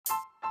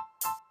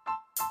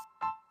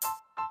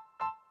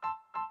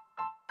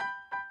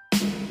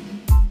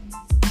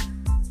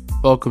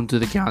Welcome to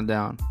the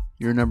Countdown,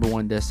 your number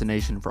one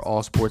destination for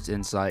all sports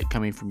insight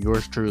coming from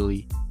yours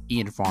truly,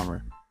 Ian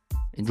Farmer.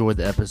 Enjoy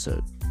the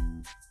episode.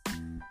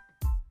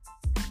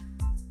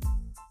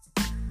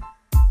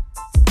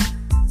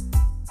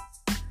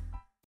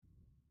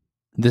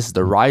 This is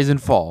the rise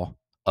and fall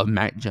of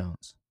Mac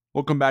Jones.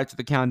 Welcome back to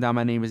the Countdown.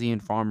 My name is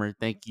Ian Farmer.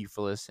 Thank you for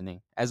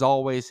listening. As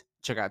always,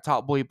 check out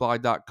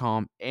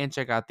topboyblog.com and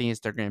check out the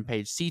Instagram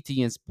page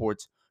CTN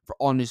Sports for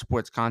all new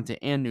sports content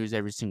and news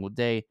every single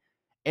day.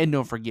 And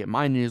don't forget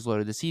my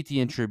newsletter, the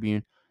CTN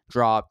Tribune,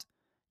 dropped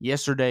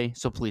yesterday,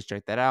 so please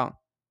check that out.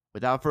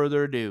 Without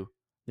further ado,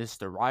 this is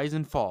the rise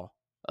and fall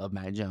of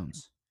Mac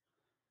Jones.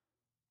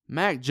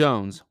 Mac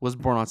Jones was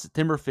born on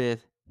September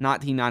 5th,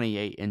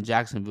 1998 in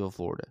Jacksonville,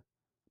 Florida.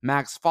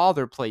 Mac's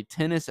father played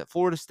tennis at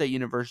Florida State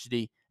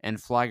University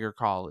and Flagler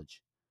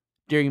College.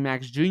 During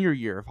Mac's junior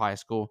year of high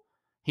school,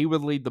 he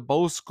would lead the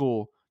Bowles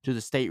School to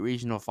the state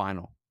regional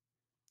final.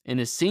 In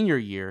his senior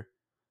year,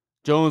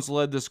 Jones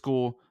led the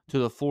school to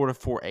the Florida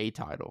 4A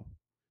title.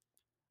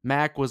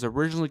 Mac was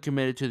originally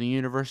committed to the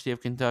University of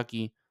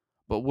Kentucky,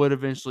 but would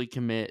eventually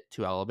commit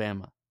to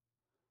Alabama.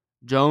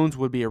 Jones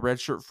would be a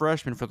redshirt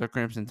freshman for the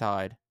Crimson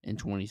Tide in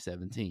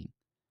 2017.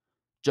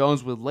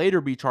 Jones would later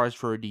be charged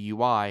for a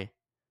DUI.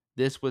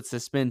 This would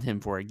suspend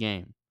him for a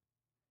game.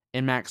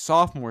 In Mac's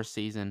sophomore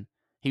season,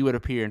 he would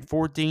appear in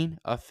 14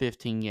 of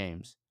 15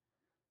 games.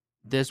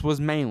 This was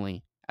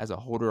mainly as a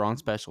holder on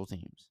special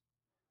teams.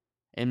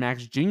 In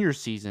Mac's junior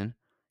season,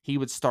 he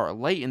would start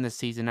late in the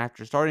season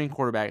after starting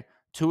quarterback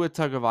Tua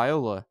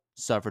Tagovailoa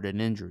suffered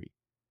an injury.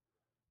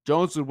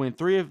 Jones would win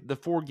 3 of the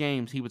 4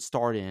 games he would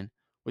start in,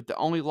 with the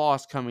only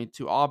loss coming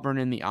to Auburn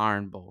in the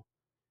Iron Bowl.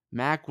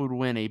 Mac would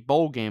win a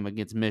bowl game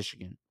against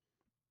Michigan.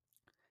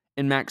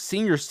 In Mac's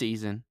senior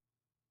season,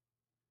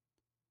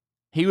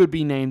 he would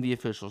be named the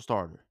official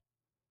starter.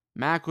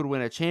 Mac would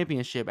win a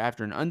championship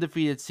after an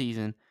undefeated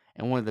season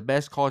and one of the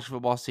best college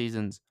football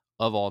seasons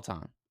of all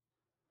time.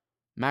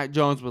 Mac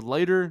Jones would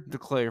later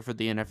declare for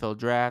the NFL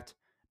draft,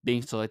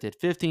 being selected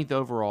 15th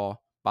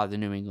overall by the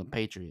New England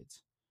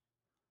Patriots.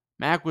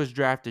 Mac was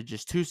drafted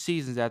just 2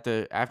 seasons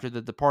after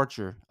the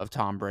departure of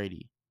Tom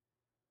Brady.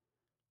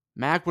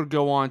 Mac would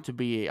go on to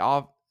be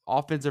an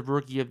Offensive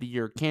Rookie of the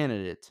Year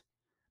candidate.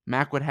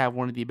 Mac would have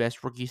one of the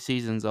best rookie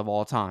seasons of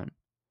all time.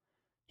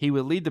 He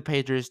would lead the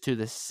Patriots to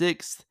the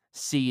 6th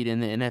seed in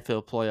the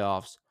NFL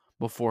playoffs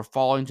before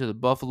falling to the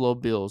Buffalo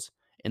Bills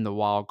in the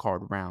wild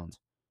card round.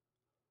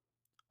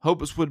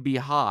 Hopes would be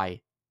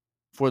high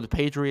for the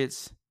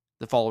Patriots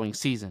the following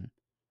season.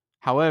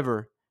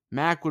 However,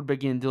 Mac would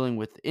begin dealing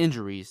with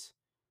injuries.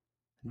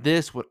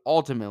 This would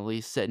ultimately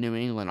set New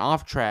England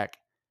off track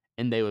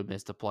and they would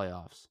miss the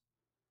playoffs.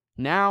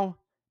 Now,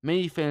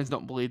 many fans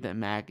don't believe that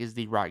Mac is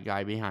the right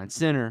guy behind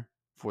center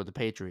for the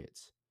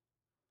Patriots.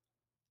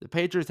 The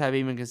Patriots have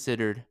even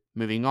considered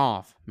moving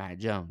off Mac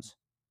Jones.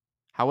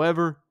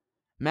 However,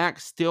 Mac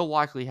still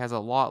likely has a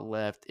lot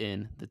left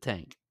in the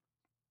tank.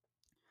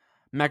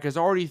 Mac has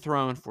already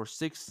thrown for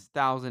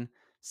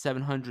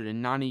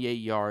 6,798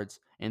 yards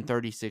and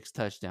 36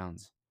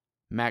 touchdowns.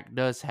 Mac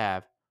does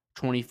have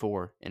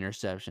 24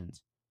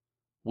 interceptions.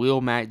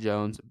 Will Mac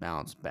Jones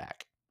bounce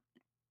back?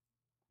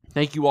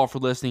 Thank you all for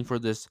listening for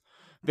this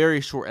very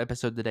short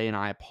episode today, and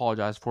I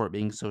apologize for it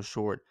being so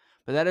short.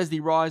 But that is the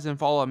rise and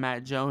fall of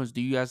Mac Jones.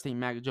 Do you guys think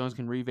Mac Jones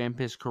can revamp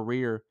his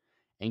career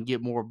and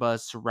get more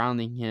buzz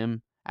surrounding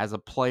him as a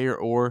player,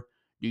 or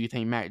do you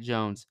think Mac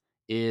Jones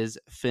is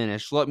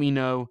finished? Let me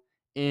know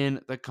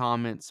in the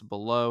comments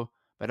below.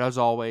 But as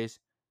always,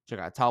 check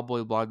out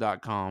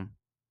topboyblog.com,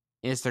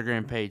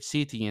 Instagram page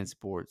CTN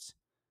Sports,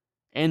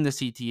 and the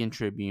CTN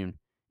Tribune,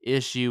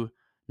 issue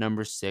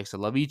number 6. I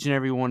love each and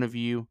every one of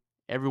you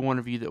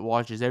that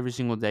watches every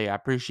single day. I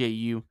appreciate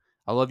you.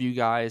 I love you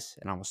guys,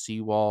 and I will see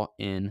you all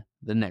in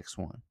the next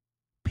one.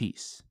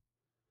 Peace.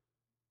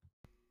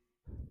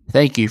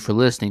 Thank you for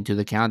listening to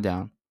the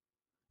Countdown.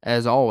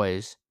 As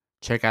always,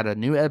 check out a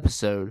new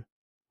episode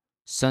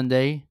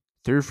Sunday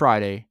through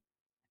Friday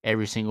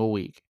every single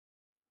week.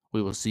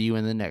 We will see you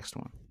in the next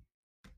one.